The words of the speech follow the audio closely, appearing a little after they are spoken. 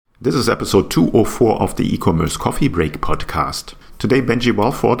This is episode 204 of the e-commerce coffee break podcast. Today, Benji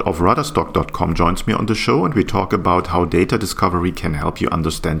Walvoord of Rudderstock.com joins me on the show and we talk about how data discovery can help you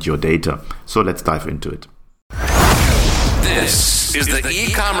understand your data. So let's dive into it. This is the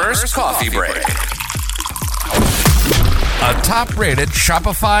e-commerce coffee break. A top-rated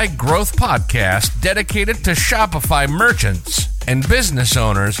Shopify growth podcast dedicated to Shopify merchants and business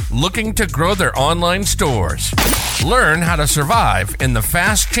owners looking to grow their online stores. Learn how to survive in the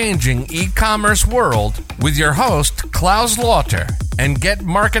fast-changing e-commerce world with your host, Klaus Lauter, and get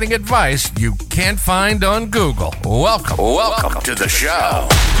marketing advice you can't find on Google. Welcome to the show.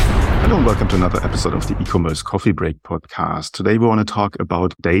 Hello and welcome to another episode of the e-commerce coffee break podcast. Today we want to talk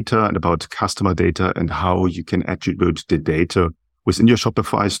about data and about customer data and how you can attribute the data within your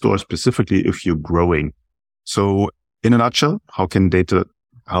Shopify store, specifically if you're growing. So in a nutshell, how can data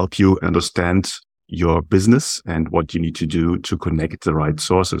help you understand your business and what you need to do to connect the right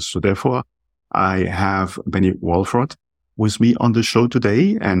sources? So therefore, I have Benji Walvoord with me on the show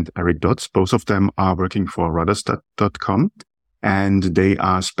today and Eric Dotz. Both of them are working for Rudderstock.com and they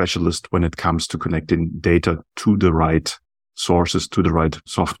are specialists when it comes to connecting data to the right sources, to the right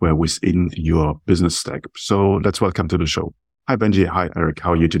software within your business stack. So let's welcome to the show. Hi, Benji. Hi, Eric.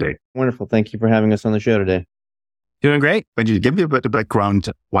 How are you today? Wonderful. Thank you for having us on the show today. Doing great. Benji, give me a bit of background.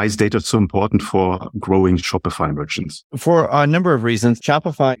 Why is data so important for growing Shopify merchants? For a number of reasons,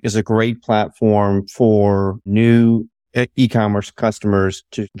 Shopify is a great platform for new e-commerce customers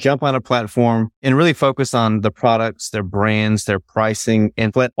to jump on a platform and really focus on the products, their brands, their pricing,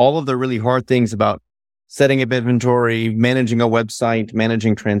 and let all of the really hard things about setting up inventory, managing a website,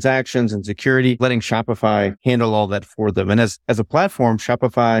 managing transactions and security, letting Shopify handle all that for them. And as a platform,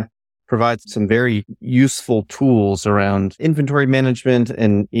 Shopify provides some very useful tools around inventory management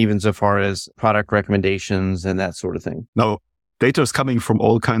and even so far as product recommendations and that sort of thing. Now, data is coming from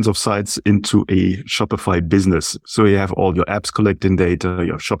all kinds of sites into a Shopify business. So you have all your apps collecting data,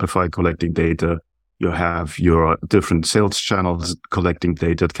 you have Shopify collecting data, you have your different sales channels collecting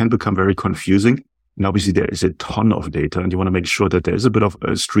data. It can become very confusing. And obviously there is a ton of data and you want to make sure that there is a bit of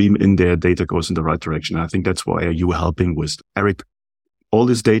a stream in there, data goes in the right direction. I think that's why you are helping with Eric. All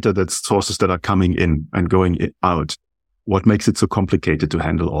this data, that's sources that are coming in and going out. What makes it so complicated to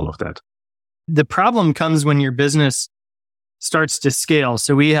handle all of that? The problem comes when your business starts to scale.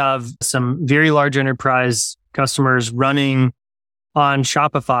 So we have some very large enterprise customers running on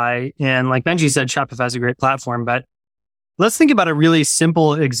Shopify. And like Benji said, Shopify is a great platform, but let's think about a really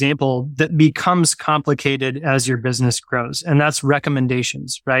simple example that becomes complicated as your business grows. And that's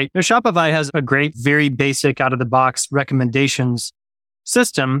recommendations, right? Now, Shopify has a great, very basic out of the box recommendations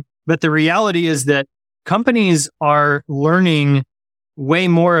system. But the reality is that companies are learning way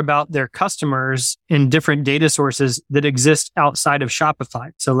more about their customers in different data sources that exist outside of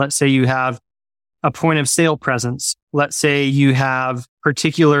Shopify. So let's say you have a point of sale presence. Let's say you have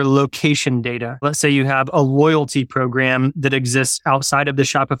particular location data. Let's say you have a loyalty program that exists outside of the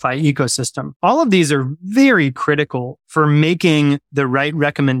Shopify ecosystem. All of these are very critical for making the right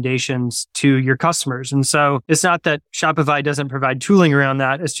recommendations to your customers. And so it's not that Shopify doesn't provide tooling around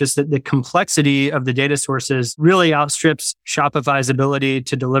that. It's just that the complexity of the data sources really outstrips Shopify's ability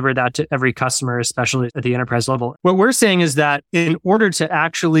to deliver that to every customer, especially at the enterprise level. What we're saying is that in order to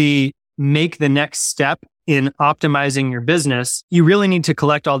actually make the next step in optimizing your business, you really need to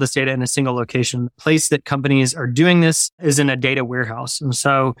collect all this data in a single location. The place that companies are doing this is in a data warehouse. And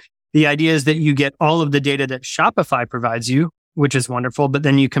so the idea is that you get all of the data that Shopify provides you, which is wonderful, but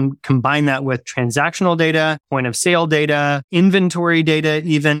then you can combine that with transactional data, point of sale data, inventory data.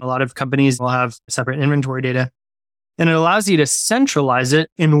 Even a lot of companies will have separate inventory data. And it allows you to centralize it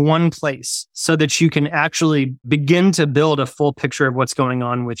in one place so that you can actually begin to build a full picture of what's going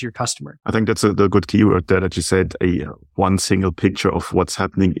on with your customer. I think that's the good keyword there that you said, one single picture of what's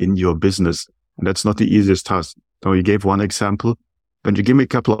happening in your business. And that's not the easiest task. So you gave one example. Can you give me a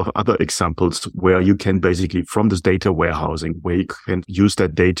couple of other examples where you can basically, from this data warehousing, where you can use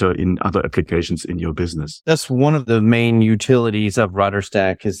that data in other applications in your business? That's one of the main utilities of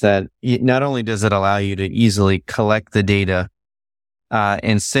RudderStack is that not only does it allow you to easily collect the data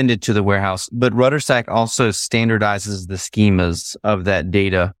and send it to the warehouse, but RudderStack also standardizes the schemas of that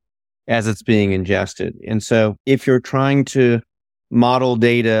data as it's being ingested. And so if you're trying to model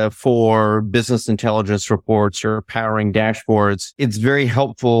data for business intelligence reports or powering dashboards, it's very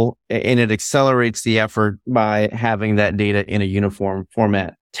helpful and it accelerates the effort by having that data in a uniform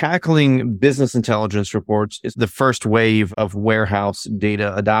format. Tackling business intelligence reports is the first wave of warehouse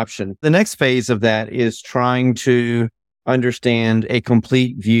data adoption. The next phase of that is trying to understand a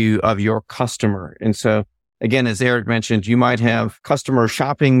complete view of your customer. And so again, as Eric mentioned, you might have customer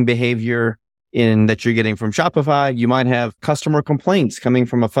shopping behavior that you're getting from Shopify. You might have customer complaints coming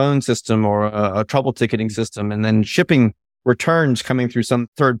from a phone system or a trouble ticketing system, and then shipping returns coming through some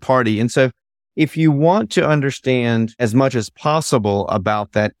third party. And so if you want to understand as much as possible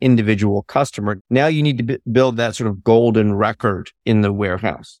about that individual customer, now you need to build that sort of golden record in the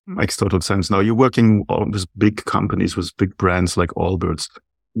warehouse. Makes total sense. Now you're working with big companies, with big brands like Walvoord.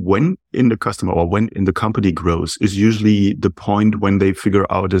 When in the customer or when in the company grows is usually the point when they figure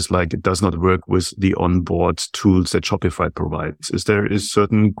out is like it does not work with the onboard tools that Shopify provides. Is there a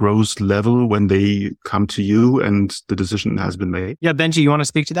certain growth level when they come to you and the decision has been made? Yeah, Benji, you want to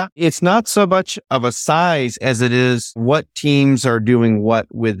speak to that? It's not so much of a size as it is what teams are doing what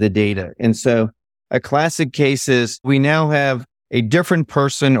with the data. And so a classic case is we now have a different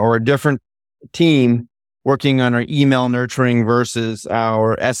person or a different team working on our email nurturing versus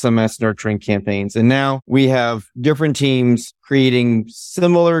our SMS nurturing campaigns. And now we have different teams creating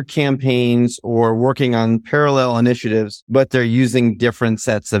similar campaigns or working on parallel initiatives, but they're using different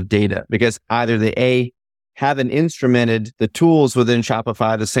sets of data because either they haven't instrumented the tools within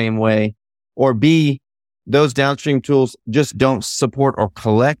Shopify the same way, or B, those downstream tools just don't support or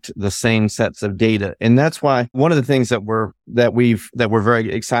collect the same sets of data. And that's why one of the things that we're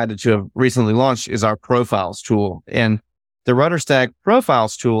very excited to have recently launched is our profiles tool. And the RudderStack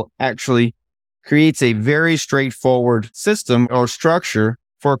profiles tool actually creates a very straightforward system or structure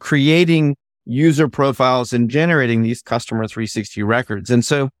for creating user profiles and generating these customer 360 records. And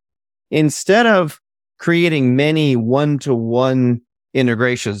so instead of creating many one-to-one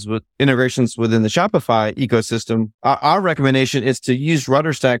integrations within the Shopify ecosystem, our recommendation is to use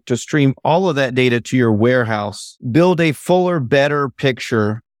RudderStack to stream all of that data to your warehouse, build a fuller, better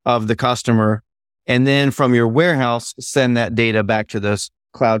picture of the customer, and then from your warehouse, send that data back to those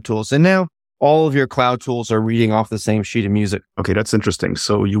cloud tools. And now all of your cloud tools are reading off the same sheet of music. Okay, that's interesting.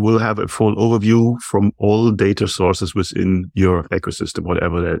 So you will have a full overview from all data sources within your ecosystem,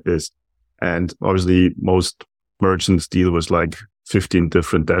 whatever that is. And obviously most merchants deal with like 15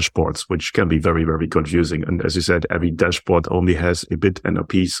 different dashboards, which can be very, very confusing. And as you said, every dashboard only has a bit and a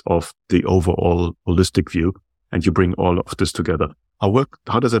piece of the overall holistic view, and you bring all of this together.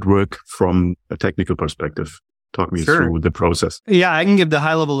 How does that work from a technical perspective? Talk me through the process. Yeah, I can give the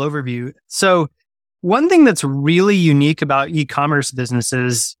high-level overview. So one thing that's really unique about e-commerce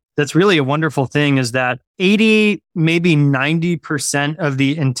businesses, that's really a wonderful thing, is that 80, maybe 90% of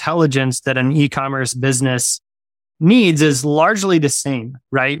the intelligence that an e-commerce business needs is largely the same,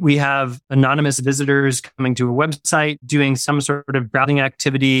 right? We have anonymous visitors coming to a website, doing some sort of browsing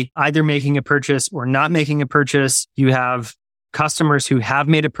activity, either making a purchase or not making a purchase. You have customers who have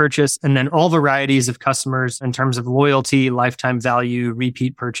made a purchase, and then all varieties of customers in terms of loyalty, lifetime value,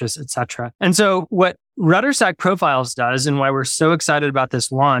 repeat purchase, etc. And so what RudderStack Profiles does, and why we're so excited about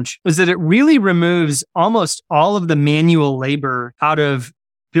this launch, is that it really removes almost all of the manual labor out of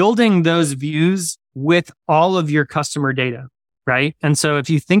building those views with all of your customer data, right? And so if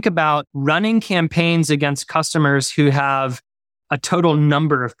you think about running campaigns against customers who have a total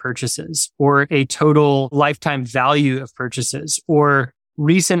number of purchases or a total lifetime value of purchases or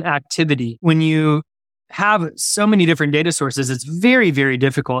recent activity, when you have so many different data sources, it's very, very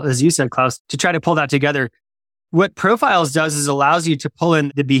difficult, as you said, Klaus, to try to pull that together. What Profiles does is allows you to pull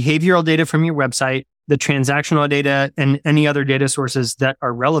in the behavioral data from your website, the transactional data, and any other data sources that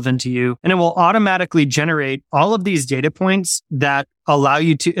are relevant to you. And it will automatically generate all of these data points that allow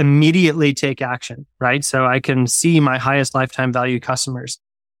you to immediately take action, right? So I can see my highest lifetime value customers.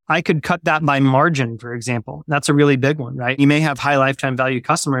 I could cut that by margin, for example. That's a really big one, right? You may have high lifetime value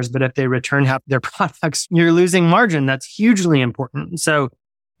customers, but if they return half their products, you're losing margin. That's hugely important. So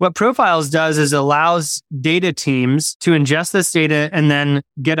what Profiles does is allows data teams to ingest this data and then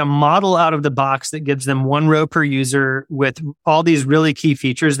get a model out of the box that gives them one row per user with all these really key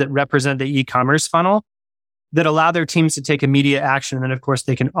features that represent the e-commerce funnel that allow their teams to take immediate action. And then, of course,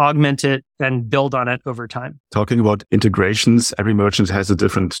 they can augment it and build on it over time. Talking about integrations, every merchant has a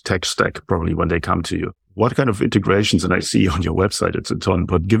different tech stack probably when they come to you. What kind of integrations, and I see on your website it's a ton,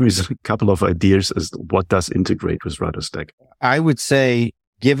 but give me a couple of ideas as to what does integrate with RudderStack? I would say,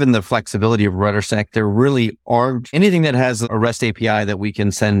 given the flexibility of RudderStack, there really aren't anything that has a REST API that we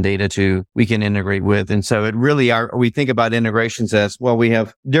can send data to, we can integrate with. And so it really we think about integrations as, well, we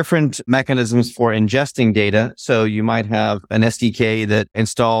have different mechanisms for ingesting data. So you might have an SDK that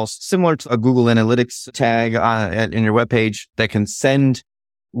installs similar to a Google Analytics tag in your webpage that can send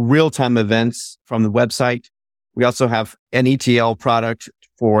real-time events from the website. We also have an ETL product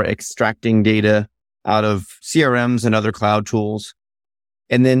for extracting data out of CRMs and other cloud tools.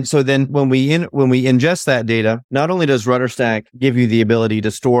 And then when we ingest that data, not only does RudderStack give you the ability to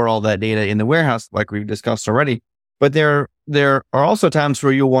store all that data in the warehouse, like we've discussed already, but there are also times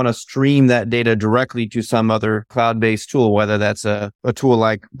where you'll want to stream that data directly to some other cloud-based tool, whether that's a tool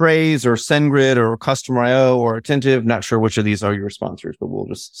like Braze or SendGrid or Customer.io or Attentive. Not sure which of these are your sponsors, but we'll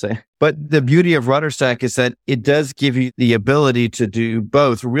just say. But the beauty of RudderStack is that it does give you the ability to do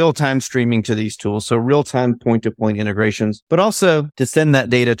both real-time streaming to these tools, so real-time point-to-point integrations, but also to send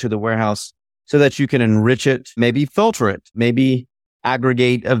that data to the warehouse so that you can enrich it, maybe filter it, maybe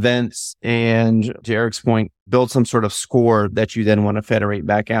aggregate events, and to Eric's point, build some sort of score that you then want to federate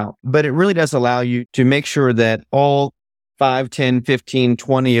back out. But it really does allow you to make sure that all 5, 10, 15,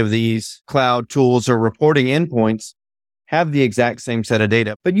 20 of these cloud tools or reporting endpoints have the exact same set of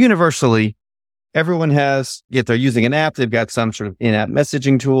data. But universally, everyone has, if they're using an app, they've got some sort of in-app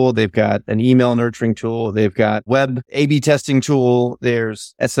messaging tool. They've got an email nurturing tool. They've got web A/B testing tool.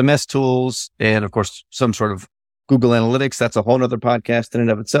 There's SMS tools. And of course, some sort of Google Analytics. That's a whole nother podcast in and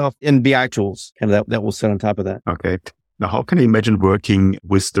of itself. And BI tools, kind of that will sit on top of that. Okay. Now, how can I imagine working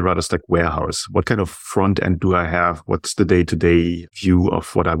with the RudderStack warehouse? What kind of front end do I have? What's the day-to-day view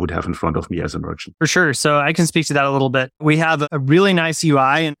of what I would have in front of me as a merchant? For sure. So I can speak to that a little bit. We have a really nice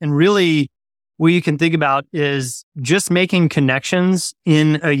UI, and really what you can think about is just making connections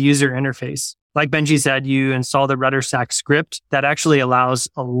in a user interface. Like Benji said, you install the RudderStack script that actually allows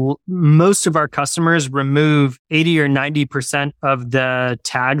most of our customers remove 80 or 90% of the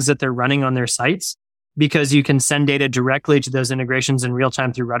tags that they're running on their sites, because you can send data directly to those integrations in real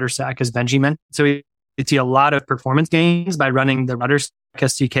time through RudderStack, as Benji meant. So we see a lot of performance gains by running the RudderStack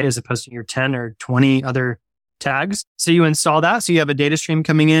SDK as opposed to your 10 or 20 other tags. So you install that. So you have a data stream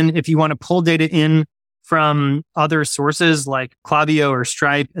coming in. If you want to pull data in from other sources like Klaviyo or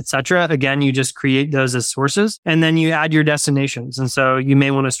Stripe, etc. Again, you just create those as sources, and then you add your destinations. And so you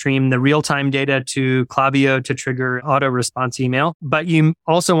may want to stream the real-time data to Klaviyo to trigger auto response email, but you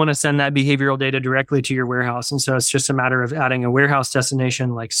also want to send that behavioral data directly to your warehouse. And so it's just a matter of adding a warehouse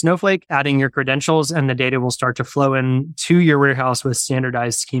destination like Snowflake, adding your credentials, and the data will start to flow in to your warehouse with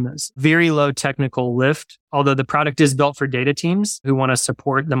standardized schemas. Very low technical lift, although the product is built for data teams who want to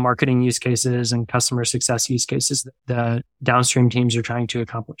support the marketing use cases and customer success use cases that the downstream teams are trying to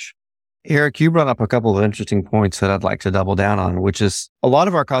accomplish. Eric, you brought up a couple of interesting points that I'd like to double down on, which is a lot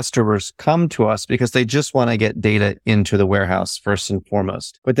of our customers come to us because they just want to get data into the warehouse first and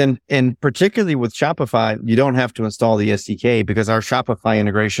foremost. But then, and particularly with Shopify, you don't have to install the SDK because our Shopify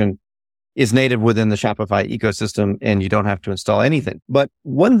integration is native within the Shopify ecosystem and you don't have to install anything. But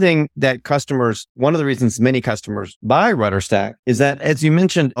one thing that one of the reasons many customers buy RudderStack is that, as you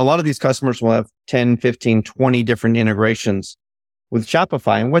mentioned, a lot of these customers will have 10, 15, 20 different integrations with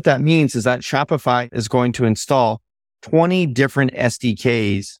Shopify. And what that means is that Shopify is going to install 20 different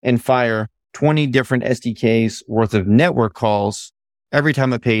SDKs and fire 20 different SDKs worth of network calls every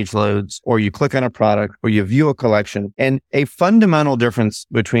time a page loads, or you click on a product, or you view a collection. And a fundamental difference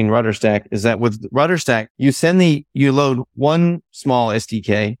between RudderStack is that with RudderStack, you load one small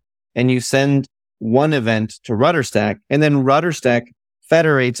SDK and you send one event to RudderStack, and then RudderStack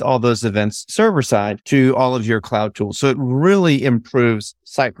federates all those events server side to all of your cloud tools. So it really improves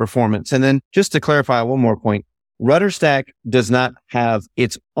site performance. And then just to clarify one more point, RudderStack does not have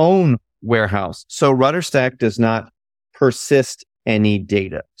its own warehouse. So RudderStack does not persist any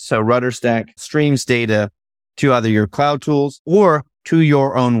data. So RudderStack streams data to either your cloud tools or to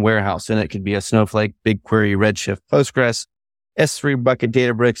your own warehouse. And it could be a Snowflake, BigQuery, Redshift, Postgres, S3 bucket,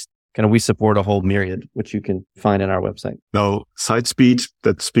 Databricks. We support a whole myriad, which you can find on our website. Now, site speed,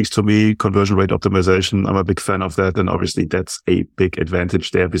 that speaks to me, conversion rate optimization. I'm a big fan of that. And obviously that's a big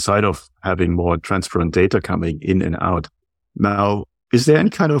advantage there, beside of having more transparent data coming in and out. Now, is there any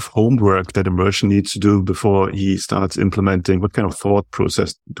kind of homework that a merchant needs to do before he starts implementing? What kind of thought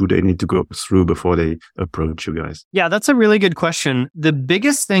process do they need to go through before they approach you guys? Yeah, that's a really good question. The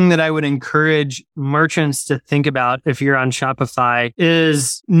biggest thing that I would encourage merchants to think about if you're on Shopify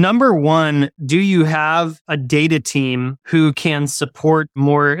is, number one, do you have a data team who can support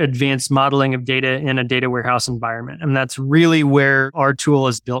more advanced modeling of data in a data warehouse environment? And that's really where our tool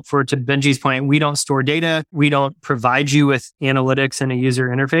is built for. To Benji's point, we don't store data. We don't provide you with analytics and a user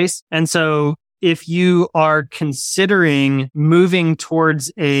interface. And so if you are considering moving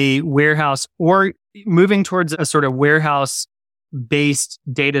towards a warehouse or moving towards a sort of warehouse-based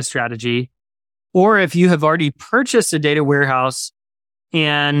data strategy, or if you have already purchased a data warehouse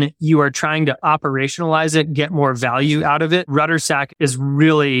and you are trying to operationalize it, get more value out of it, RudderStack is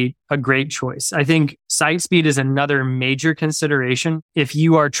really a great choice. I think site speed is another major consideration. If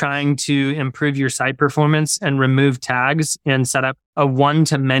you are trying to improve your site performance and remove tags and set up a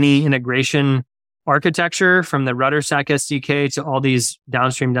one-to-many integration architecture from the RudderStack SDK to all these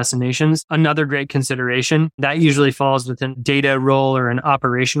downstream destinations, another great consideration. That usually falls within a data role or an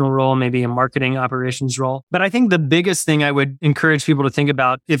operational role, maybe a marketing operations role. But I think the biggest thing I would encourage people to think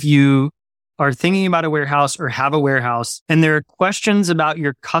about, if you are thinking about a warehouse or have a warehouse and there are questions about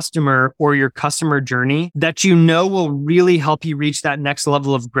your customer or your customer journey that you know will really help you reach that next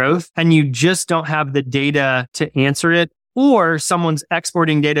level of growth, and you just don't have the data to answer it, or someone's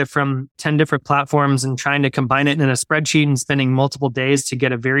exporting data from 10 different platforms and trying to combine it in a spreadsheet and spending multiple days to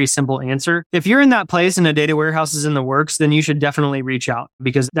get a very simple answer. If you're in that place and a data warehouse is in the works, then you should definitely reach out,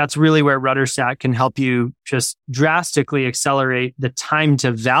 because that's really where RudderStack can help you just drastically accelerate the time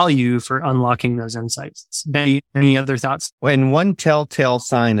to value for unlocking those insights. Benji, any other thoughts? And one telltale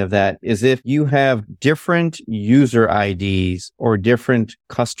sign of that is if you have different user IDs or different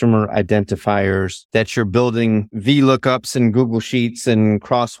customer identifiers that you're building VLOOKUP and Google Sheets and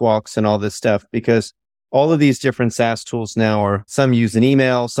crosswalks and all this stuff, because all of these different SaaS tools now are, some use an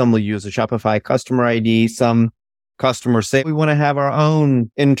email, some will use a Shopify customer ID, some customers say we want to have our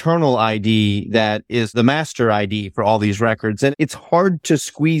own internal ID that is the master ID for all these records. And it's hard to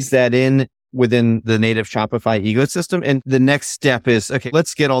squeeze that in within the native Shopify ecosystem. And the next step is, okay,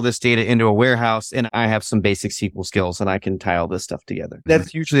 let's get all this data into a warehouse, and I have some basic SQL skills and I can tie all this stuff together.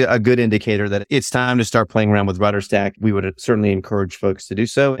 That's usually a good indicator that it's time to start playing around with RudderStack. We would certainly encourage folks to do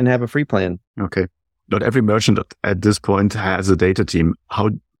so and have a free plan. Okay. Not every merchant at this point has a data team. How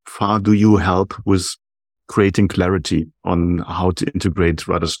far do you help with creating clarity on how to integrate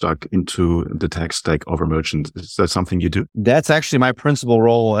RudderStack into the tech stack of a merchant? Is that something you do? That's actually my principal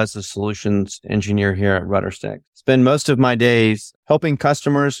role as a solutions engineer here at RudderStack. Spend most of my days helping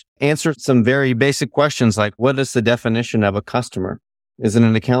customers answer some very basic questions like, what is the definition of a customer? Is it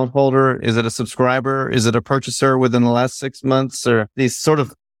an account holder? Is it a subscriber? Is it a purchaser within the last 6 months? Or these sort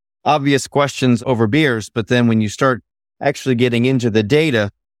of obvious questions over beers. But then when you start actually getting into the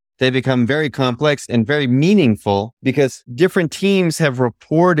data, they become very complex and very meaningful, because different teams have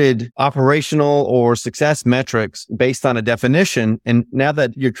reported operational or success metrics based on a definition. And now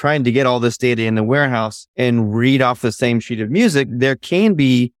that you're trying to get all this data in the warehouse and read off the same sheet of music, there can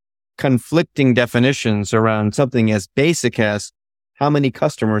be conflicting definitions around something as basic as, how many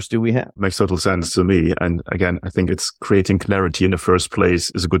customers do we have? Makes total sense to me. And again, I think it's creating clarity in the first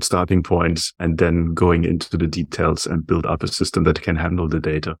place is a good starting point, and then going into the details and build up a system that can handle the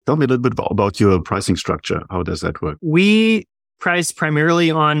data. Tell me a little bit about your pricing structure. How does that work? We price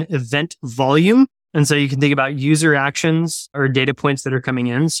primarily on event volume. And so you can think about user actions or data points that are coming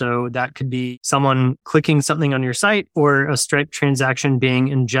in. So that could be someone clicking something on your site or a Stripe transaction being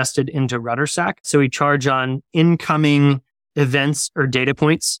ingested into RudderStack. So we charge on incoming events or data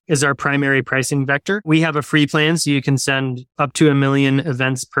points is our primary pricing vector. We have a free plan, so you can send up to 1 million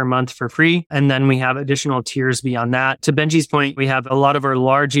events per month for free. And then we have additional tiers beyond that. To Benji's point, we have a lot of our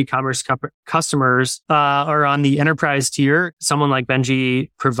large e-commerce customers are on the enterprise tier. Someone like Benji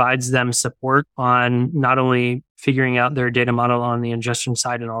provides them support on not only figuring out their data model on the ingestion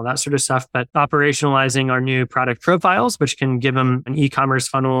side and all that sort of stuff, but operationalizing our new product profiles, which can give them an e-commerce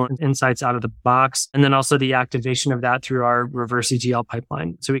funnel and insights out of the box. And then also the activation of that through our reverse ETL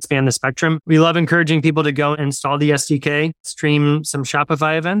pipeline. So we expand the spectrum. We love encouraging people to go install the SDK, stream some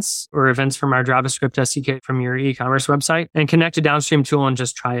Shopify events or events from our JavaScript SDK from your e-commerce website, and connect a downstream tool and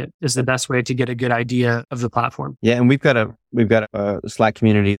just try it is the best way to get a good idea of the platform. Yeah. And we've got a Slack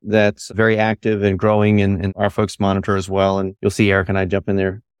community that's very active and growing, and our folks monitor as well. And you'll see Eric and I jump in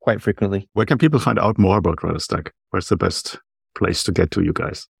there quite frequently. Where can people find out more about RudderStack? Where's the best place to get to you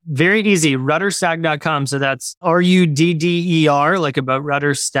guys? Very easy. Rudderstack.com. So that's RUDDER, like about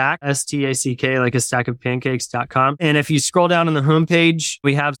Rudder Stack, STACK, like a stack of pancakes.com. And if you scroll down on the homepage,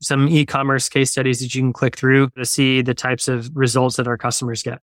 we have some e-commerce case studies that you can click through to see the types of results that our customers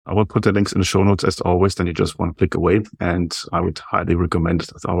get. I will put the links in the show notes as always, then you just one click away. And I would highly recommend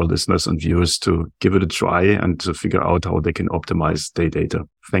our listeners and viewers to give it a try and to figure out how they can optimize their data.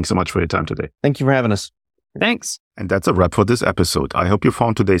 Thanks so much for your time today. Thank you for having us. Thanks. And that's a wrap for this episode. I hope you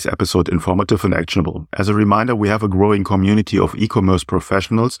found today's episode informative and actionable. As a reminder, we have a growing community of e-commerce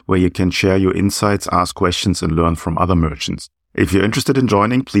professionals where you can share your insights, ask questions, and learn from other merchants. If you're interested in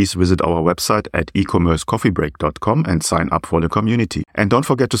joining, please visit our website at ecommercecoffeebreak.com and sign up for the community. And don't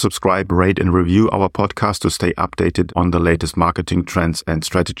forget to subscribe, rate, and review our podcast to stay updated on the latest marketing trends and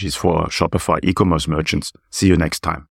strategies for Shopify e-commerce merchants. See you next time.